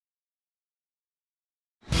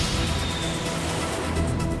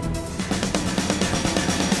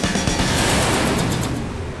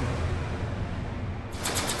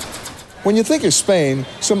When you think of Spain,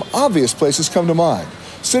 some obvious places come to mind.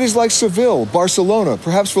 Cities like Seville, Barcelona,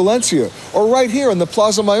 perhaps Valencia, or right here in the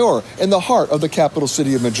Plaza Mayor, in the heart of the capital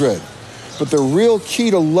city of Madrid. But the real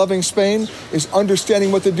key to loving Spain is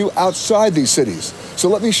understanding what to do outside these cities. So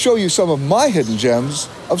let me show you some of my hidden gems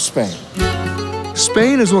of Spain.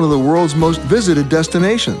 Spain is one of the world's most visited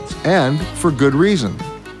destinations, and for good reason.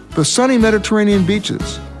 The sunny Mediterranean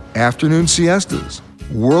beaches, afternoon siestas,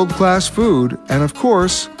 world-class food, and of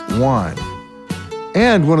course, wine.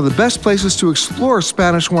 And one of the best places to explore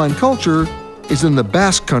Spanish wine culture is in the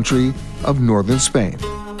Basque Country of northern Spain.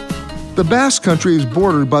 The Basque Country is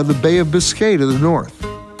bordered by the Bay of Biscay to the north,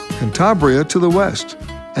 Cantabria to the west,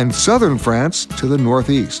 and southern France to the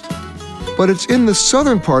northeast. But it's in the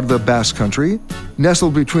southern part of the Basque Country,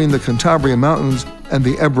 nestled between the Cantabria Mountains and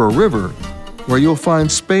the Ebro River, where you'll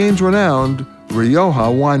find Spain's renowned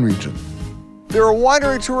Rioja wine region. There are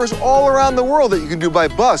winery tours all around the world that you can do by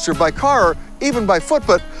bus or by car, or even by foot,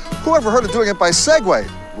 but who ever heard of doing it by Segway?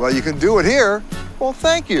 Well, you can do it here. Well,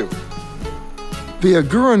 thank you. The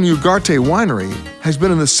Aguirre Ugarte winery has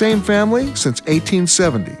been in the same family since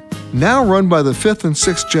 1870. Now run by the 5th and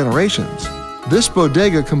 6th generations, this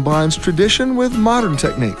bodega combines tradition with modern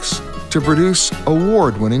techniques to produce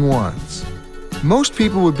award-winning wines. Most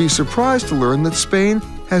people would be surprised to learn that Spain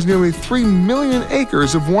has nearly 3 million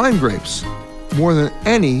acres of wine grapes, more than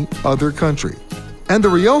any other country. And the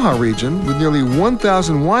Rioja region, with nearly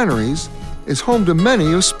 1,000 wineries, is home to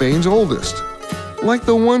many of Spain's oldest, like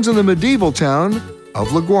the ones in the medieval town of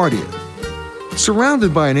LaGuardia.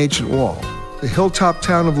 Surrounded by an ancient wall, the hilltop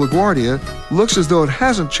town of LaGuardia looks as though it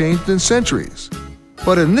hasn't changed in centuries.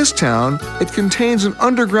 But in this town, it contains an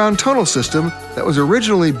underground tunnel system that was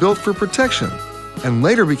originally built for protection and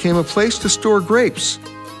later became a place to store grapes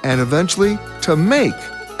and eventually to make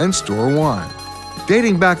and store wine.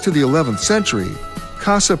 Dating back to the 11th century,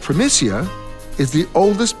 Casa Primicia is the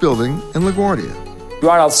oldest building in LaGuardia. You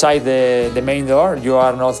are outside the main door, you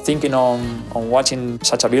are not thinking on watching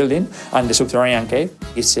such a building, and the subterranean cave.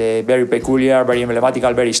 It's very peculiar, very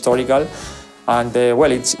emblematical, very historical, and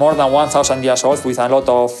well, it's more than 1,000 years old with a lot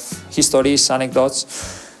of histories, anecdotes,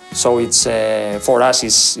 so it's, for us,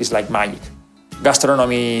 it's like magic.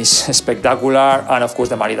 Gastronomy is spectacular, and of course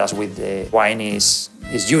the maridas with the wine is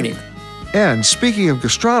unique. And speaking of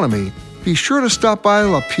gastronomy, be sure to stop by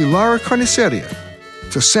La Pilar Carniceria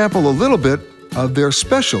to sample a little bit of their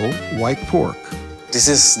special white pork. This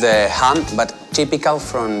is the ham, but typical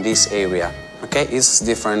from this area. Okay, it's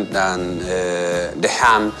different than the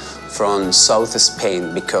ham from South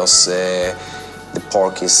Spain because the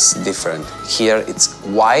pork is different. Here it's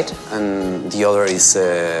white and the other is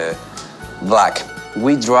black.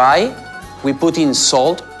 We dry, we put in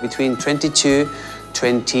salt between 22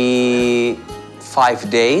 25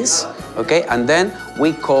 days, okay, and then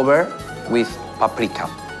we cover with paprika.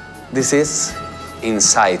 This is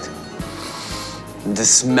inside. The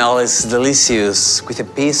smell is delicious. With a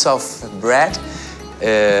piece of bread,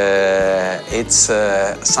 it's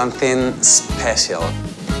something special.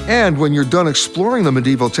 And when you're done exploring the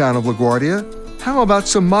medieval town of LaGuardia, how about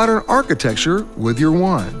some modern architecture with your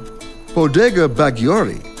wine? Bodega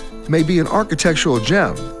Bagliori may be an architectural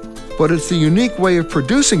gem, but it's the unique way of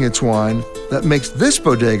producing its wine that makes this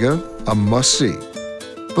bodega a must-see.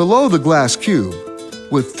 Below the glass cube,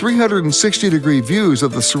 with 360-degree views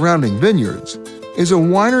of the surrounding vineyards, is a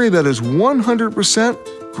winery that is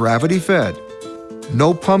 100% gravity-fed.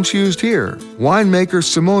 No pumps used here. Winemaker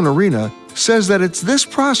Simone Arena says that it's this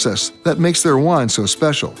process that makes their wine so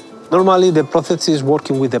special. Normally, the process is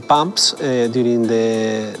working with the pumps during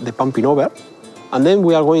the pumping over, and then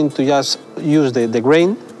we are going to just use the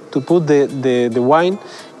grain to put the wine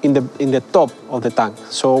in the top of the tank.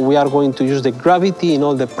 So we are going to use the gravity in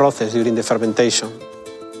all the process during the fermentation.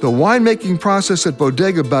 The winemaking process at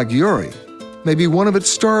Bodega Bagliori may be one of its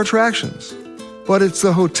star attractions, but it's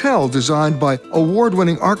the hotel designed by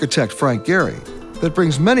award-winning architect Frank Gehry that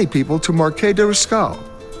brings many people to Marqués de Riscal,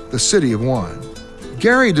 the city of wine.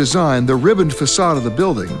 Gehry designed the ribboned facade of the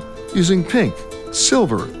building using pink,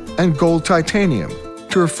 silver, and gold titanium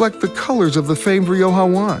to reflect the colors of the famed Rioja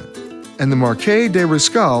wine and the Marqués de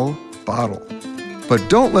Riscal bottle. But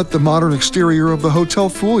don't let the modern exterior of the hotel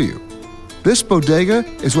fool you. This bodega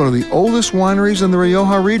is one of the oldest wineries in the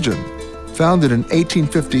Rioja region. Founded in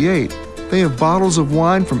 1858, they have bottles of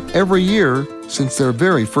wine from every year since their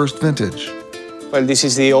very first vintage. Well, this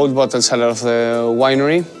is the old bottle cellar of the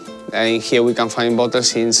winery. And here we can find bottles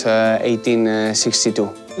since 1862.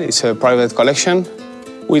 It's a private collection.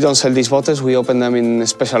 We don't sell these bottles, we open them in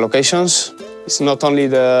special occasions. It's not only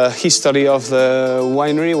the history of the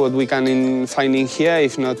winery, what we can find in here,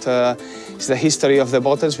 if not It's the history of the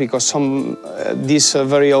bottles because some these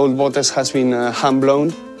very old bottles has been hand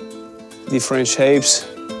blown, different shapes.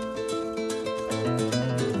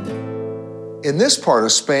 In this part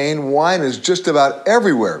of Spain, wine is just about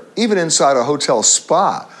everywhere, even inside a hotel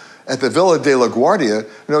spa. At the Villa de la Guardia,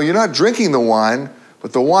 you're not drinking the wine,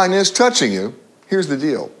 but the wine is touching you. Here's the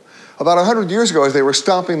deal. About 100 years ago, as they were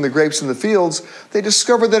stomping the grapes in the fields, they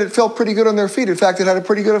discovered that it felt pretty good on their feet. In fact, it had a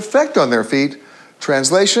pretty good effect on their feet.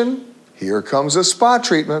 Translation, here comes a spa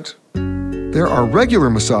treatment. There are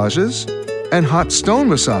regular massages and hot stone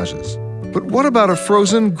massages. But what about a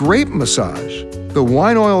frozen grape massage? The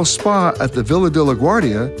wine oil spa at the Villa de la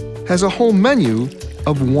Guardia has a whole menu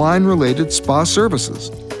of wine-related spa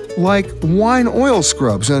services, like wine oil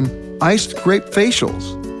scrubs and iced grape facials.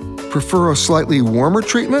 Prefer a slightly warmer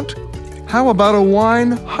treatment? How about a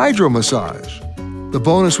wine hydro massage? The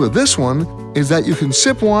bonus with this one is that you can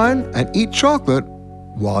sip wine and eat chocolate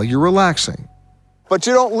while you're relaxing. But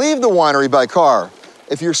you don't leave the winery by car.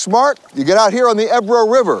 If you're smart, you get out here on the Ebro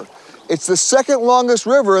River. It's the second longest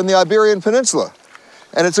river in the Iberian Peninsula.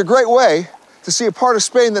 And it's a great way to see a part of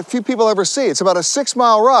Spain that few people ever see. It's about a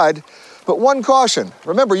 6-mile ride, but one caution.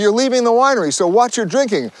 Remember, you're leaving the winery, so watch your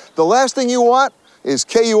drinking. The last thing you want is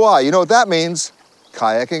KUI. You know what that means?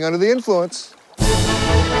 Kayaking under the influence.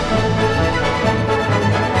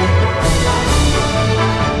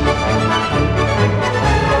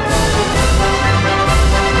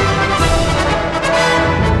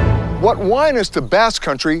 What wine is to Basque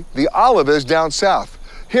Country, the olive is down south.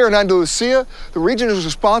 Here in Andalusia, the region is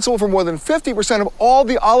responsible for more than 50% of all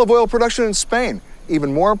the olive oil production in Spain.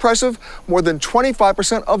 Even more impressive, more than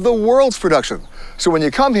 25% of the world's production. So when you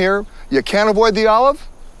come here, you can't avoid the olive,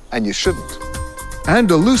 and you shouldn't.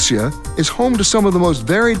 Andalusia is home to some of the most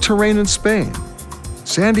varied terrain in Spain.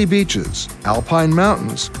 Sandy beaches, alpine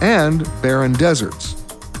mountains, and barren deserts.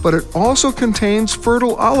 But it also contains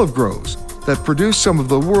fertile olive groves that produce some of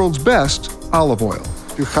the world's best olive oil.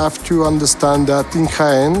 You have to understand that in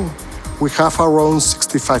Jaén, we have around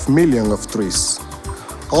 65 million of trees.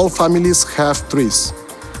 All families have trees,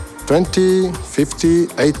 20, 50,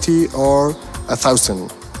 80, or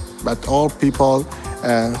 1,000. But all people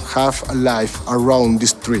have a life around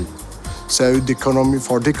this tree. So the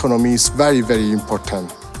economy is very, very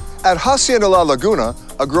important. At Hacienda La Laguna,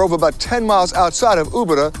 a grove about 10 miles outside of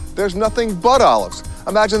Úbeda, there's nothing but olives.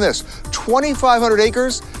 Imagine this, 2,500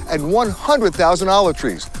 acres and 100,000 olive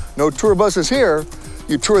trees. No tour buses here.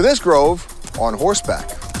 You tour this grove on horseback.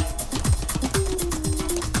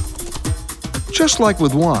 Just like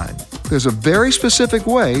with wine, there's a very specific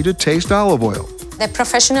way to taste olive oil. The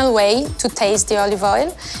professional way to taste the olive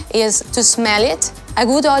oil is to smell it. A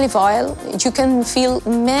good olive oil, you can feel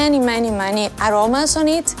many aromas on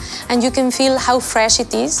it, and you can feel how fresh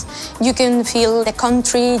it is. You can feel the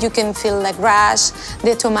country, you can feel the grass,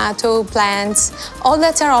 the tomato plants, all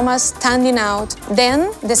that aromas standing out.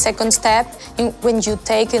 Then the second step, when you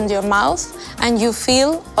take in your mouth and you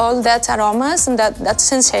feel all that aromas and that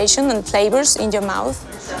sensation and flavors in your mouth.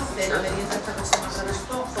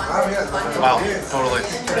 Wow, totally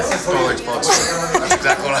explodes. That's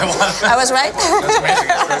exactly what I want. I was right? That's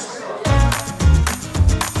amazing.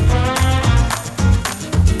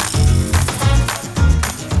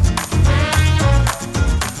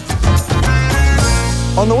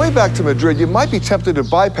 On the way back to Madrid, you might be tempted to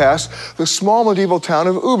bypass the small medieval town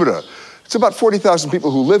of Úbeda. It's about 40,000 people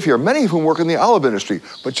who live here, many of whom work in the olive industry,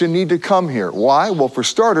 but you need to come here. Why? Well, for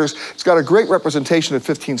starters, it's got a great representation of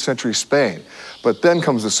 15th century Spain. But then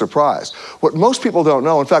comes the surprise. What most people don't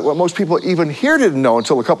know, in fact, what most people even here didn't know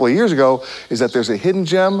until a couple of years ago, is that there's a hidden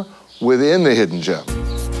gem within the hidden gem.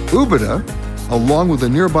 Úbeda, along with the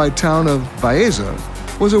nearby town of Baeza,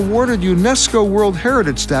 was awarded UNESCO World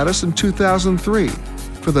Heritage status in 2003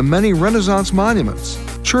 for the many Renaissance monuments,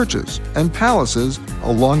 churches, and palaces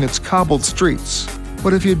along its cobbled streets.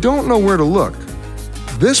 But if you don't know where to look,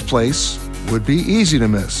 this place would be easy to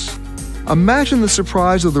miss. Imagine the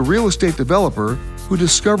surprise of the real estate developer who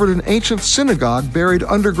discovered an ancient synagogue buried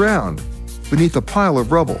underground beneath a pile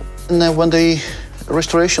of rubble. And when the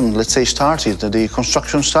restoration, let's say, started, the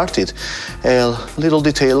construction started, little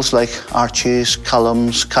details like arches,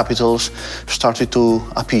 columns, capitals started to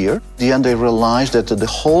appear. In the end, they realized that the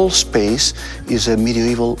whole space is a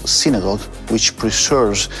medieval synagogue which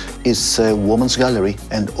preserves its women's gallery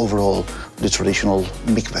and overall the traditional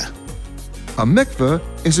mikveh. A mikveh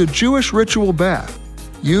is a Jewish ritual bath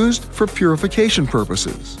used for purification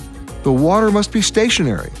purposes. The water must be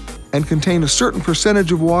stationary and contain a certain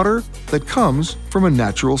percentage of water that comes from a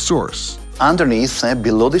natural source. underneath,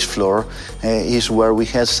 below this floor, is where we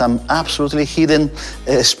had some absolutely hidden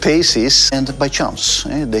spaces, and by chance,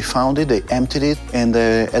 they found it, they emptied it, and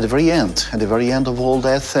at the very end of all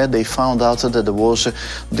that, they found out that there was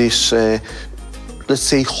this let's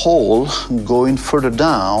say, hole going further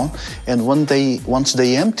down, and once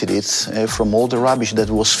they emptied it from all the rubbish that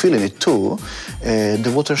was filling it too,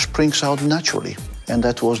 the water springs out naturally. And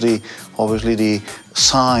that was obviously the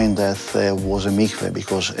sign that there was a mikveh,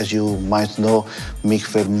 because as you might know,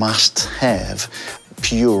 mikveh must have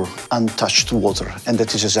pure, untouched water, and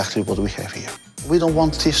that is exactly what we have here. We don't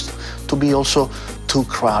want this to be also too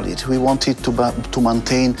crowded. We want it to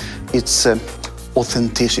maintain its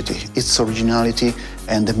authenticity, its originality,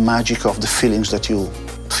 and the magic of the feelings that you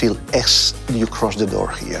feel as you cross the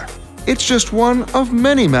door here. It's just one of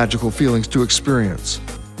many magical feelings to experience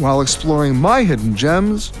while exploring my hidden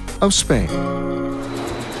gems of Spain.